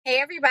Hey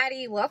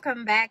everybody,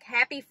 welcome back.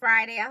 Happy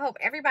Friday. I hope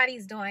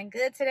everybody's doing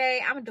good today.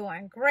 I'm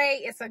doing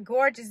great. It's a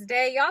gorgeous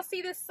day. Y'all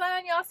see this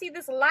sun? Y'all see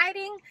this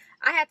lighting?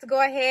 I had to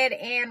go ahead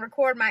and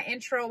record my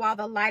intro while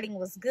the lighting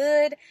was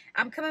good.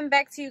 I'm coming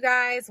back to you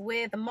guys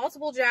with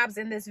multiple jobs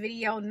in this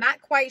video.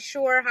 Not quite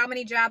sure how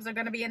many jobs are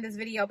going to be in this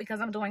video because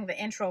I'm doing the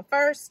intro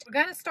first.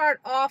 We're going to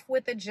start off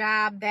with a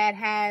job that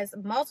has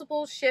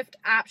multiple shift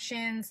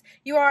options.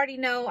 You already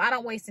know I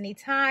don't waste any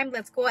time.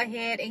 Let's go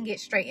ahead and get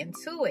straight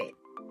into it.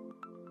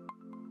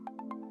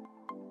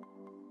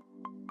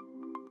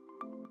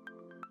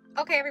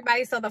 Okay,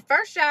 everybody, so the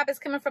first job is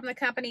coming from the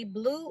company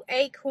Blue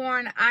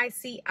Acorn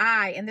ICI,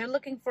 and they're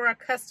looking for a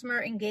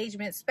customer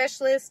engagement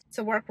specialist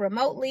to work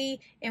remotely.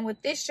 And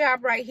with this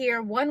job right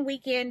here, one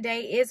weekend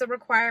day is a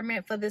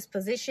requirement for this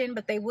position,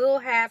 but they will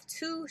have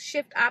two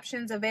shift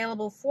options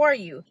available for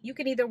you. You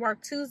can either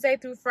work Tuesday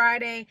through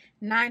Friday,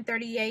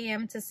 9:30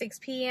 a.m. to 6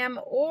 p.m.,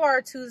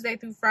 or Tuesday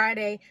through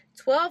Friday,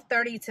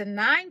 12:30 to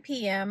 9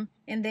 p.m.,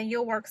 and then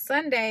you'll work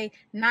Sunday,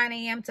 9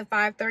 a.m. to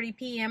 5:30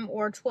 p.m.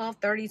 or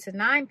 12:30 to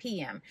 9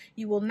 p.m.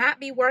 You will not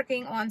be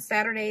working on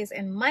Saturdays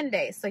and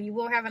Mondays, so you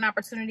will have an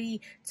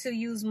opportunity to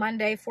use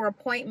Monday for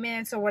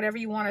appointments or whatever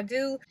you want to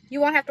do. You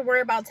won't have to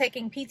worry about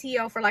taking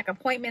PTO for like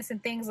appointments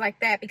and things like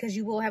that because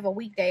you will have a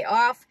weekday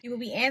off. You will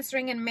be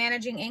answering and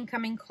managing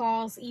incoming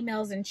calls,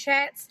 emails, and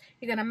chats.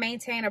 You're going to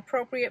maintain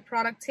appropriate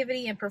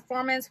productivity and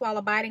performance while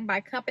abiding by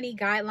company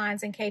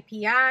guidelines and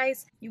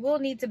KPIs. You will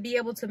need to be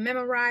able to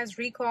memorize,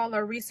 recall,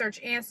 or research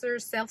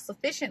answers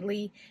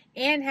self-sufficiently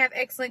and have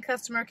excellent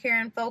customer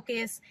care and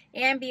focus,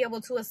 and be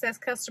able to assess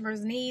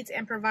customers' needs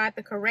and provide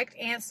the correct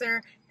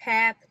answer,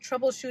 path,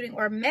 troubleshooting,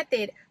 or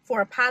method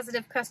for a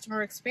positive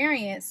customer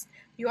experience.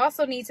 You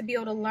also need to be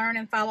able to learn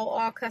and follow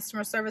all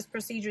customer service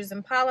procedures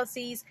and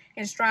policies,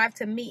 and strive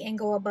to meet and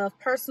go above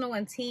personal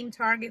and team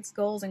targets,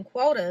 goals, and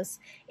quotas,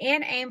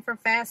 and aim for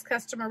fast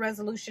customer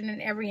resolution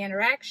in every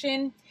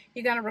interaction.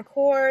 You're going to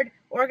record,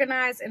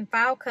 organize, and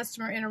file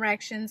customer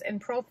interactions and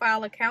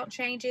profile account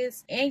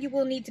changes, and you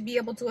will need to be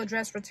able to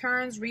address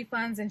returns,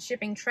 refunds, and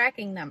shipping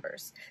tracking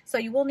numbers. So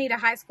you will need a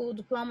high school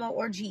diploma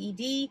or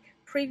GED,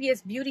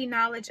 previous beauty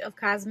knowledge of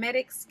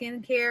cosmetics,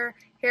 skincare,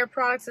 hair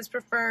products is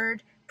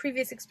preferred,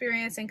 previous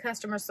experience in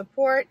customer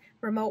support,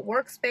 remote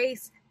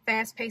workspace,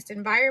 fast-paced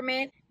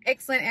environment,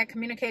 excellent at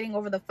communicating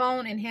over the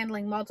phone and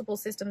handling multiple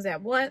systems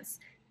at once,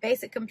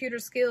 basic computer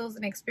skills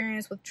and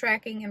experience with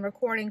tracking and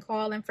recording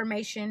call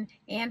information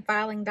and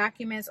filing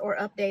documents or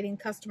updating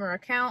customer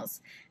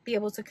accounts, be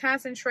able to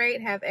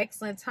concentrate, have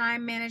excellent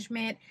time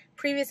management,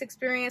 previous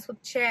experience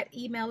with chat,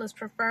 email is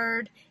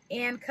preferred,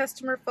 and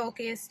customer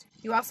focused.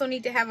 You also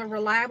need to have a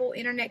reliable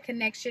internet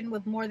connection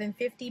with more than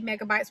 50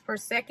 megabytes per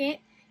second,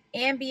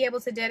 and be able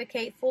to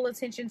dedicate full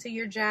attention to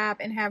your job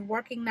and have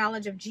working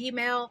knowledge of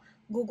Gmail,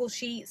 Google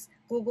Sheets,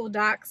 Google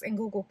Docs, and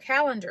Google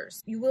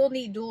Calendars. You will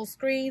need dual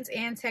screens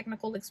and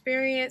technical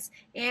experience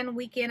and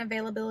weekend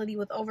availability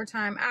with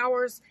overtime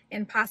hours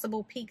and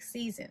possible peak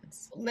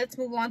seasons. Let's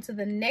move on to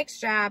the next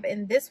job,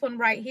 and this one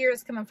right here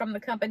is coming from the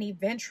company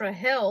Ventra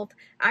Health.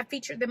 I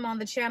featured them on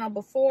the channel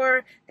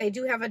before. They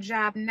do have a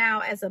job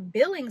now as a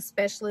billing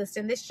specialist,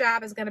 and this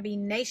job is going to be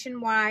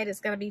nationwide.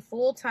 It's going to be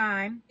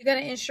full-time. You're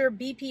going to ensure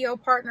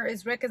BPO partner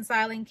is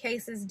reconciling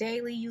cases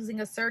daily using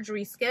a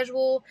surgery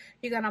schedule.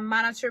 You're going to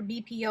monitor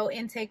BPO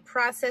intake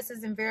processes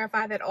and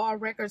verify that all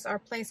records are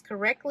placed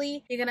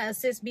correctly. You're going to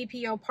assist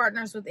BPO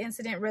partners with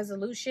incident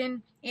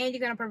resolution, and you're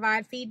going to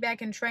provide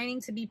feedback and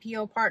training to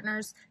BPO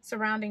partners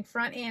surrounding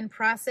front-end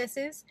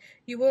processes.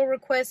 You will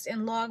request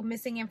and log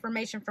missing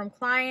information from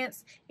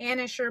clients and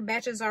ensure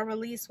batches are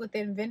released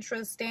within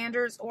Ventra's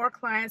standards or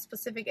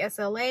client-specific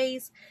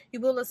SLAs. You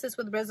will assist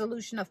with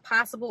resolution of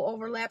possible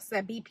overlaps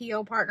that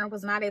BPO partner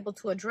was not able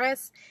to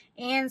address,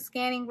 and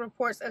scanning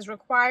reports as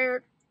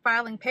required,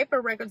 filing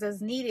paper records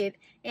as needed,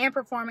 and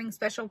performing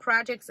special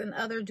projects and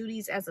other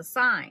duties as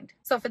assigned.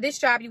 So for this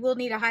job, you will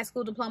need a high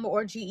school diploma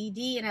or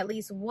GED, and at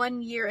least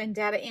 1 year in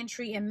data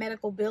entry and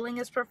medical billing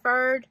is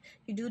preferred.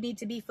 You do need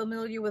to be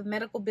familiar with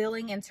medical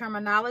billing and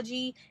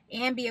terminology,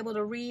 and be able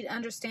to read,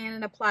 understand,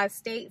 and apply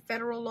state,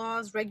 federal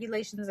laws,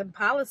 regulations, and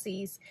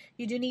policies.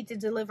 You do need to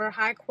deliver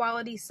high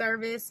quality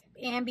service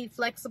and be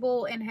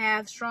flexible and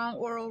have strong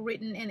oral,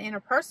 written, and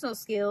interpersonal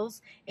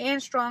skills,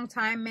 and strong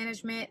time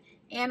management,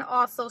 and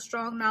also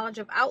strong knowledge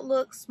of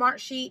Outlook,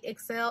 Smartsheet,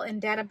 Excel, and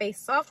database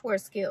software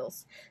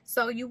skills.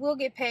 So you will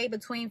get paid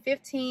between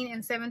 $15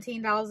 and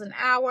 $17 an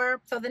hour.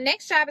 So the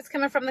next job is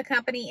coming from the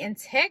company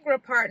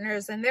Integra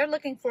Partners, and they're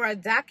looking for a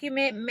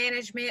document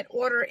management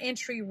order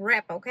entry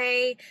rep,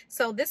 okay?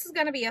 So this is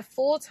going to be a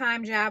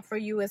full-time job for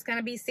you. It's going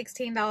to be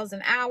 $16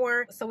 an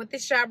hour. So with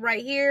this job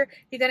right here,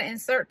 you're going to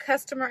insert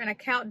customer and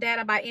account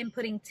data by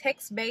inputting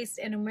text-based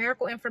and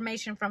numerical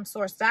information from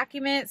source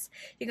documents.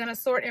 You're going to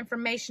sort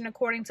information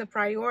according to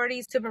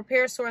priorities, to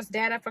prepare source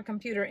data for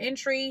computer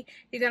entry.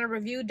 You're going to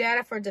review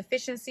data for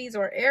deficiencies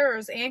or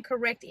errors and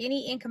correct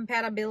any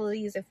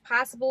incompatibilities if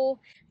possible.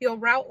 You'll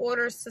route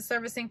orders to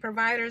servicing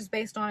providers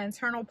based on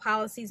internal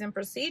policies and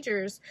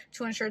procedures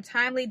to ensure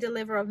timely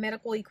delivery of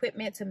medical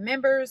equipment to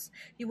members.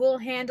 You will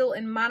handle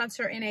and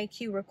monitor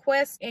NAQ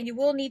requests, and you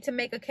will need to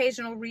make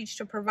occasional reach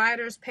to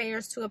providers,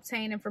 payers to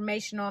obtain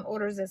information on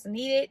orders as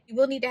needed. You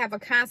will need to have a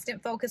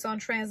constant focus on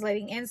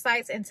translating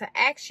insights into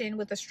action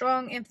with a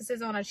strong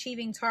emphasis on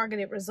achieving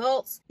targeted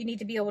results. You need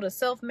to be able to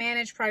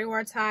self-manage,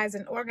 prioritize,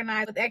 and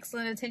organize with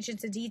excellent attention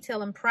to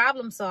detail and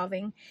problem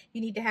solving.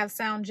 You need to have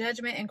sound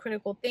judgment and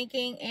critical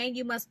thinking, and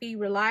you must be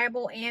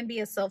reliable and be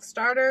a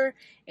self-starter,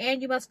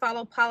 and you must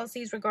follow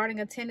policies regarding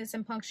attendance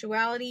and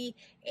punctuality,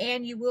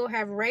 and you will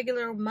have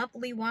regular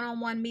monthly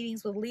one-on-one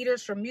meetings with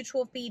leaders for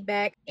mutual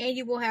feedback, and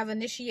you will have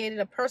initiated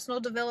a personal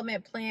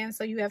development plan,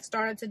 so you have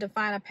started to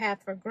define a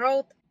path for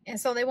growth. And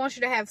so they want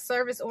you to have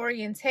service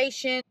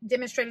orientation,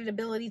 demonstrated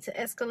ability to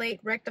escalate,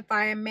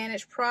 rectify, and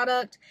manage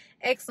product,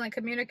 excellent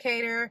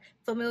communicator,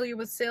 familiar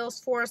with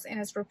Salesforce and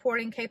its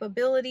reporting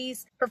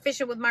capabilities,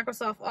 proficient with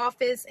Microsoft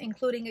Office,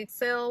 including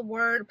Excel,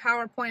 Word,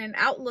 PowerPoint, and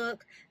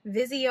Outlook.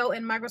 Visio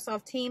and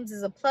Microsoft Teams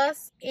is a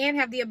plus, and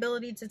have the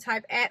ability to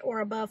type at or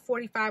above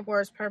 45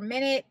 words per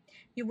minute.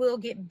 You will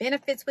get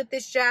benefits with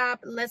this job.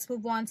 Let's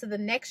move on to the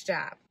next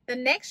job. The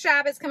next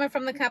job is coming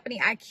from the company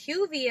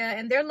IQVIA,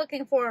 and they're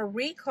looking for a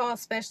recall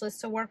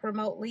specialist to work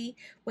remotely.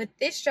 With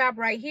this job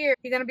right here,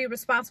 you're going to be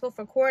responsible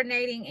for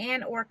coordinating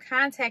and or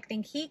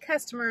contacting key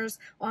customers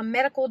on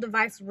medical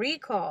device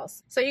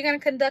recalls. So you're going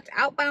to conduct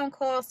outbound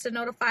calls to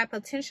notify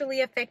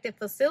potentially affected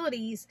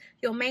facilities.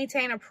 You'll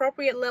maintain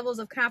appropriate levels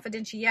of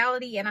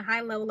confidentiality and a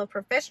high level of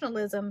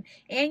professionalism,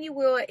 and you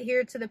will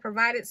adhere to the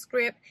provided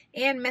script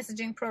and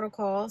messaging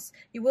protocols.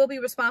 You will be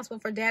responsible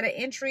for data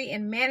entry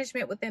and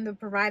management within the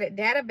provided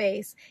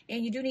database,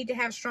 and you do need to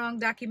have strong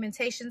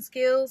documentation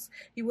skills.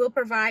 You will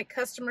provide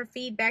customer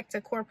feedback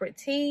to corporate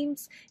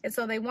teams, and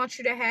so they want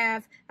you to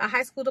have a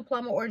high school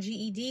diploma or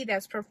GED.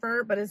 That's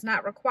preferred but is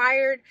not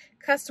required.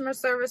 Customer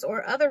service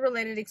or other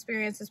related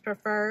experience is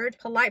preferred.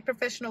 Polite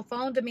professional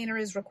phone demeanor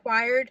is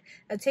required.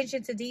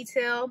 Attention to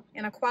detail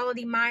and a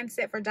quality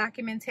mindset for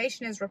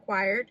documentation is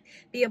required.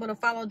 Be able to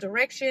follow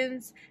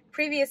directions.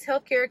 Previous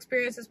healthcare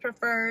experience is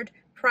preferred.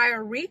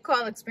 Prior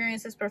recall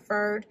experience is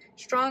preferred.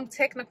 Strong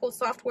technical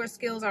software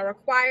skills are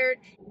required,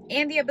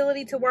 and the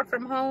ability to work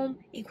from home.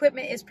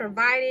 Equipment is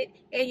provided,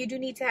 and you do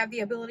need to have the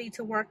ability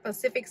to work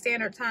Pacific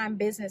Standard Time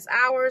business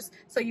hours,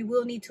 so you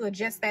will need to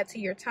adjust that to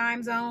your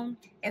time zone.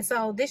 And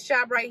so this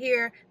job right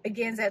here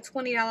begins at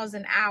 $20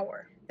 an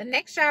hour. The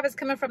next job is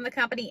coming from the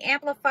company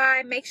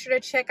Amplify. Make sure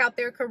to check out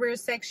their career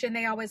section.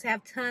 They always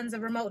have tons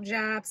of remote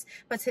jobs.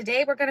 But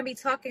today we're going to be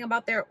talking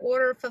about their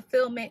order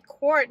fulfillment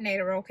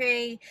coordinator,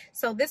 okay?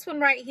 So this one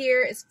right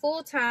here is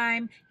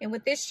full-time. And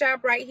with this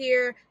job right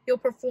here, you'll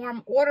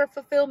perform order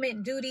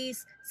fulfillment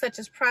duties such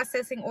as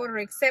processing order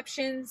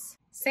exceptions,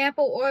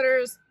 sample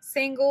orders,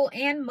 single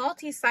and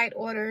multi-site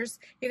orders.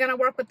 You're going to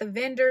work with the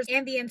vendors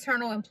and the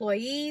internal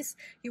employees.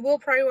 You will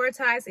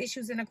prioritize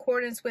issues in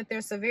accordance with their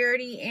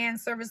severity and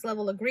service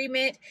level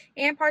agreement,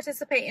 and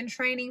participate in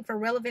training for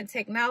relevant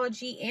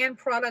technology and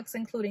products,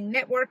 including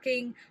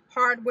networking,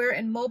 hardware,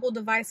 and mobile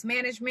device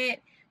management.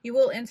 You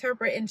will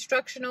interpret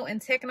instructional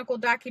and technical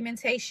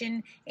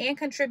documentation and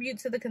contribute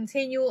to the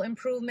continual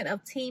improvement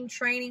of team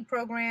training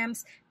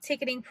programs,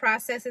 ticketing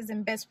processes,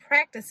 and best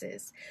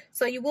practices.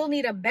 So you will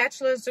need a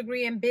bachelor's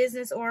degree in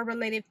business or a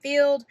related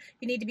field.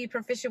 You need to be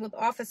proficient with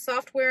Office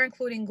software,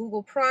 including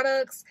Google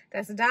products,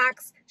 that's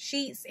Docs,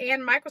 Sheets,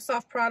 and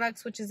Microsoft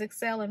products, which is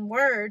Excel and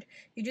Word.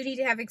 You do need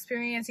to have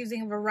experience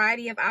using a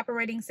variety of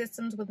operating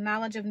systems with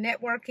knowledge of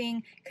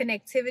networking,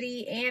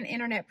 connectivity, and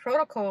internet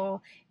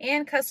protocol,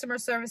 and customer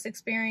service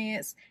experience.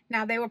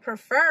 Now, they would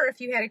prefer if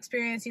you had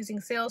experience using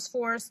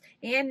Salesforce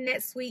and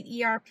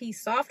NetSuite ERP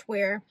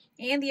software,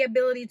 and the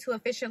ability to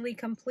efficiently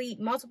complete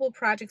multiple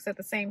projects at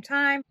the same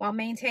time while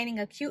maintaining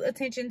acute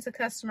attention to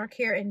customer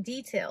care and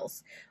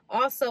details.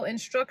 Also,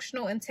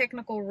 instructional and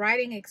technical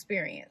writing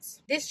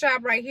experience. This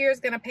job right here is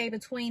going to pay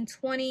between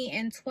 $20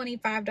 and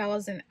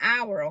 $25 an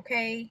hour,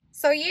 okay?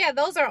 So yeah,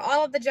 those are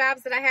all of the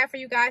jobs that I have for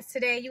you guys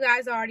today. You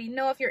guys already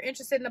know if you're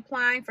interested in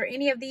applying for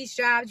any of these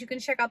jobs, you can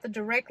check out the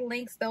direct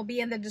links. They'll be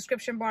in the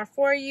description bar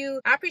for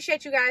you. I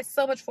appreciate you guys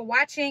so much for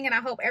watching, and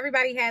I hope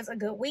everybody has a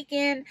good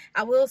weekend.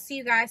 I will see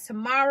you guys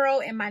tomorrow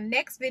in my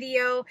next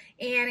video,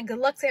 and good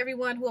luck to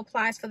everyone who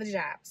applies for the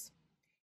jobs.